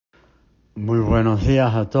Muy buenos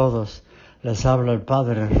días a todos. Les habla el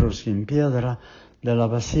Padre Ruskin Piedra de la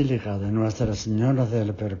Basílica de Nuestra Señora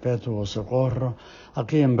del Perpetuo Socorro,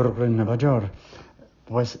 aquí en Brooklyn, Nueva York.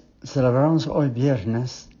 Pues celebramos hoy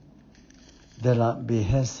viernes de la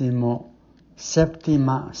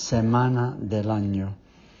 27ª semana del año.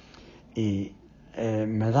 Y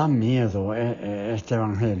me da miedo este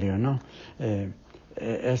evangelio, ¿no?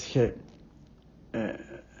 Es que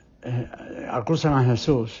acusan a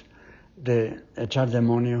Jesús de echar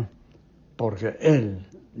demonios porque él,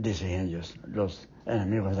 dicen ellos, los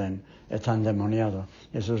enemigos de él, están demoniados.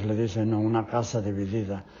 Jesús le dice, no, una casa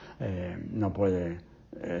dividida no puede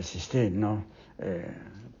existir, no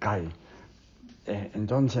cae.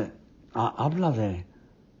 Entonces, habla de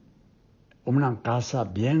una casa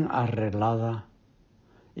bien arreglada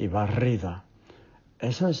y barrida.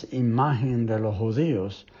 Eso es imagen de los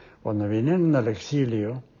judíos cuando vinieron del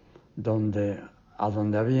exilio, a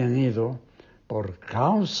donde habían ido por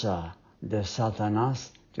causa de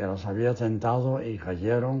Satanás, que los había tentado y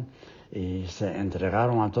cayeron y se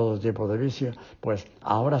entregaron a todo tipo de vicio. Pues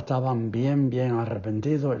ahora estaban bien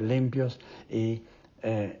arrepentidos, limpios, y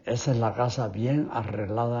esa es la casa bien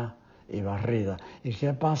arreglada y barrida. ¿Y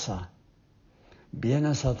qué pasa?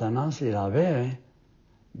 Viene Satanás y la ve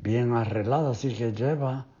bien arreglada, así que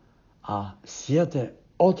lleva a 7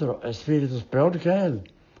 otros espíritus peor que él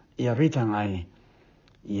y habitan ahí.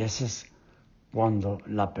 Y ese es cuando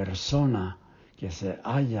la persona que se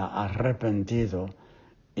haya arrepentido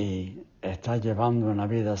y está llevando una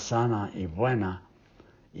vida sana y buena,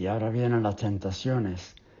 y ahora vienen las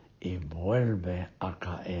tentaciones y vuelve a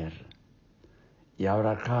caer. Y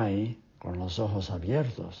ahora cae con los ojos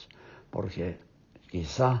abiertos, porque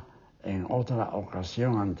quizá en otra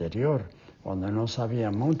ocasión anterior, cuando no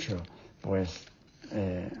sabía mucho, pues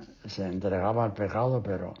se entregaba al pecado,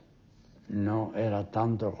 pero no era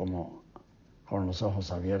tanto como con los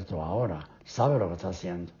ojos abiertos ahora. Sabe lo que está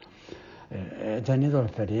haciendo. He tenido la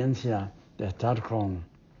experiencia de estar con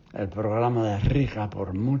el programa de Rica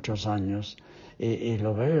por muchos años y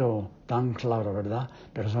lo veo tan claro, ¿verdad?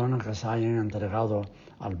 Personas que se hayan entregado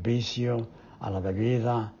al vicio, a la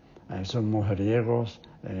bebida, son mujeriegos,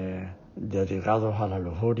 dedicados a la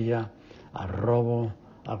lujuria, al robo,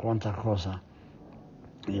 a cuantas cosas.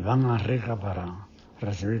 Y van a Rica para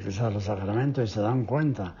recibir quizás los sacramentos y se dan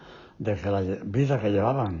cuenta de que la vida que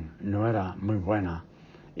llevaban no era muy buena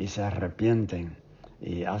y se arrepienten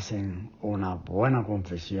y hacen una buena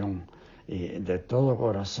confesión y de todo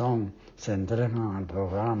corazón se entregan al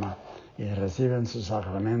programa y reciben sus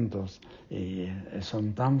sacramentos y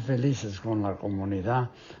son tan felices con la comunidad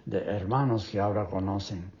de hermanos que ahora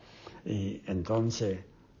conocen. Y entonces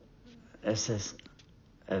ese es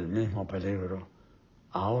el mismo peligro.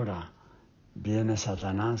 Ahora viene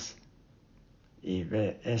Satanás y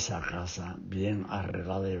ve esa casa bien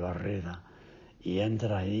arreglada y barrida y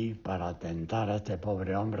entra ahí para tentar a este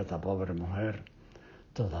pobre hombre, a esta pobre mujer,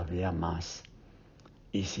 todavía más.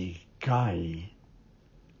 Y si cae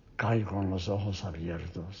con los ojos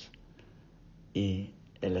abiertos. Y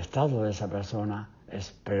el estado de esa persona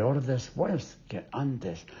es peor después que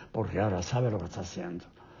antes, porque ahora sabe lo que está haciendo.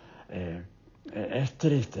 Es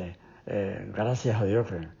triste, gracias a Dios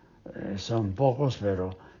que son pocos,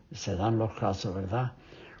 pero se dan los casos, ¿verdad?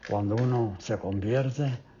 Cuando uno se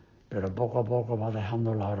convierte, pero poco a poco va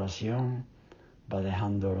dejando la oración, va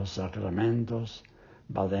dejando los sacramentos,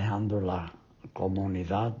 va dejando la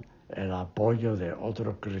comunidad, el apoyo de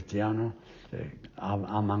otros cristianos que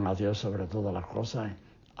aman a Dios sobre todas las cosas,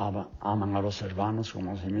 aman a los hermanos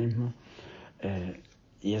como a sí mismos,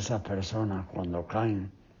 y esas personas cuando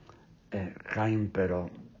caen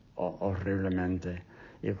pero horriblemente,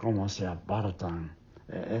 y cómo se apartan.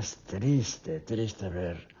 Es triste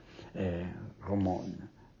ver como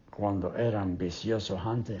cuando eran viciosos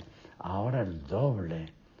antes, ahora el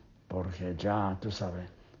doble, porque ya tú sabes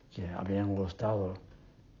que habían gustado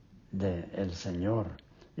del Señor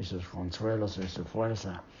y sus consuelos y su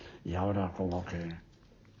fuerza, y ahora como que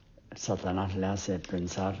Satanás le hace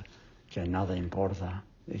pensar que nada importa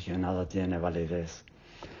y que nada tiene validez.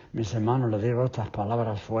 Mis hermanos, les digo estas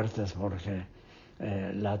palabras fuertes porque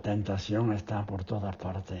la tentación está por todas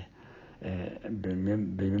partes.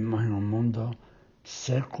 Vivimos en un mundo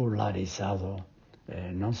secularizado.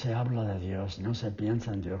 No se habla de Dios, no se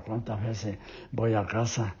piensa en Dios. ¿Cuántas veces voy a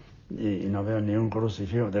casa y no veo ni un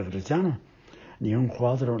crucifijo de cristiano, ni un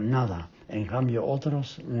cuadro, nada? En cambio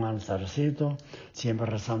otros, un altarcito, siempre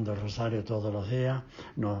rezando el rosario todos los días,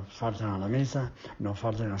 nos faltan a la misa, nos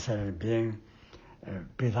faltan a hacer el bien.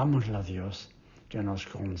 Pidámosle a Dios que nos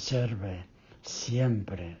conserve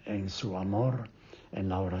siempre en su amor en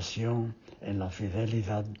la oración, en la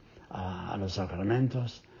fidelidad a los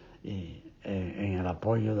sacramentos y en el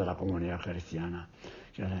apoyo de la comunidad cristiana.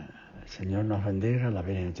 Que el Señor nos bendiga, la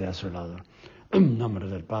Virgen esté a su lado. En nombre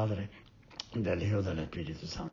del Padre, del Hijo y del Espíritu Santo.